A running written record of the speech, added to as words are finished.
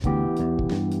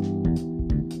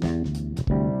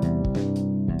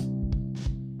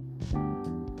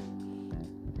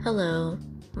Hello,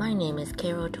 my name is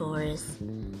Carol Torres.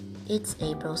 It's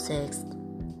April 6th.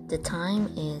 The time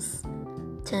is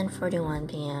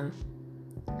 10:41 p.m.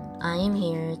 I am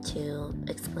here to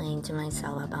explain to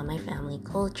myself about my family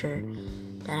culture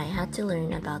that I had to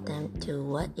learn about them to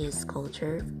what is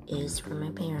culture is from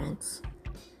my parents.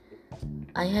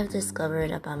 I have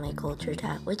discovered about my culture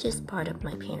that which is part of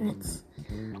my parents.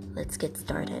 Let's get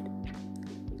started.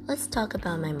 Let's talk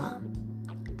about my mom.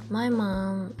 My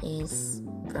mom is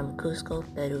from Cusco,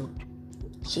 Peru.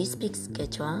 She speaks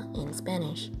Quechua and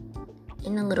Spanish,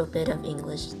 and a little bit of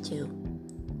English too.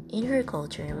 In her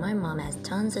culture, my mom has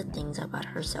tons of things about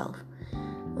herself.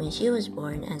 When she was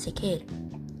born as a kid,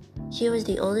 she was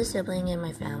the oldest sibling in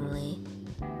my family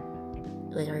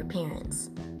with her parents.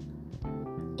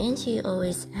 And she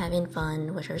always having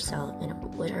fun with herself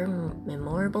and with her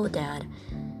memorable dad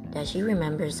that she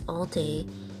remembers all day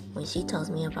when she tells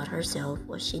me about herself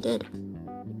what she did.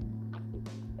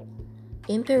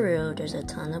 In Peru, there's a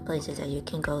ton of places that you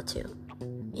can go to.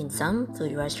 In some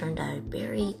food restaurants that are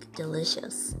very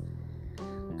delicious.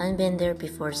 I've been there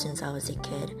before since I was a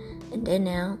kid, and then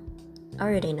now, I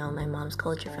already know my mom's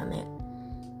culture from it.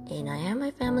 And I have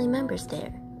my family members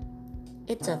there.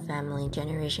 It's a family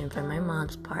generation for my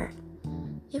mom's part.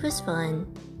 It was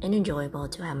fun and enjoyable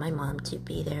to have my mom to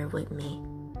be there with me.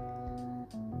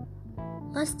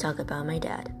 Let's talk about my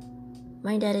dad.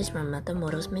 My dad is from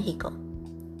Matamoros, Mexico.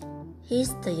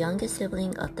 He's the youngest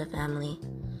sibling of the family,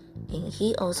 and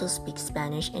he also speaks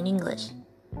Spanish and English.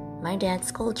 My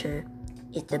dad's culture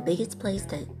is the biggest place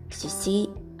that you see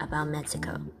about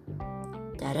Mexico,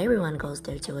 that everyone goes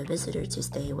there to a visitor to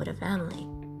stay with a family.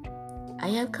 I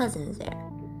have cousins there,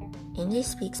 and they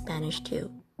speak Spanish too,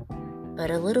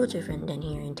 but a little different than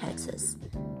here in Texas.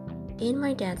 In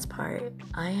my dad's part,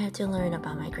 I had to learn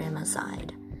about my grandma's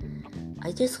side.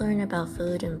 I just learned about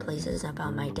food and places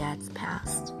about my dad's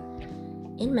past.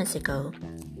 In Mexico,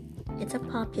 it's a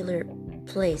popular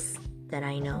place that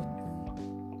I know.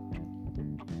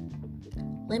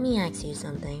 Let me ask you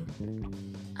something.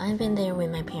 I've been there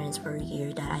with my parents for a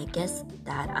year that I guess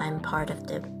that I'm part of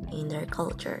them in their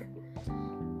culture.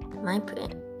 My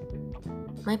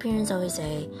parents always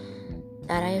say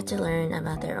that I have to learn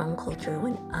about their own culture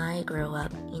when I grow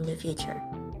up in the future.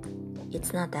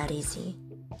 It's not that easy.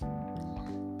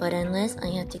 But unless I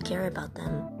have to care about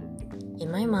them, in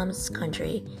my mom's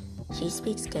country, she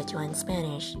speaks Quechua and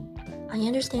Spanish. I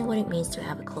understand what it means to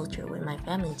have a culture with my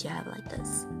family to have like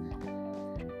this.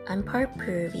 I'm part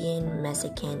Peruvian,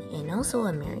 Mexican, and also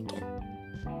American.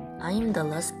 I am the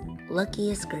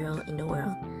luckiest girl in the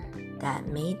world that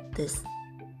made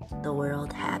the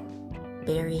world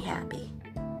very happy.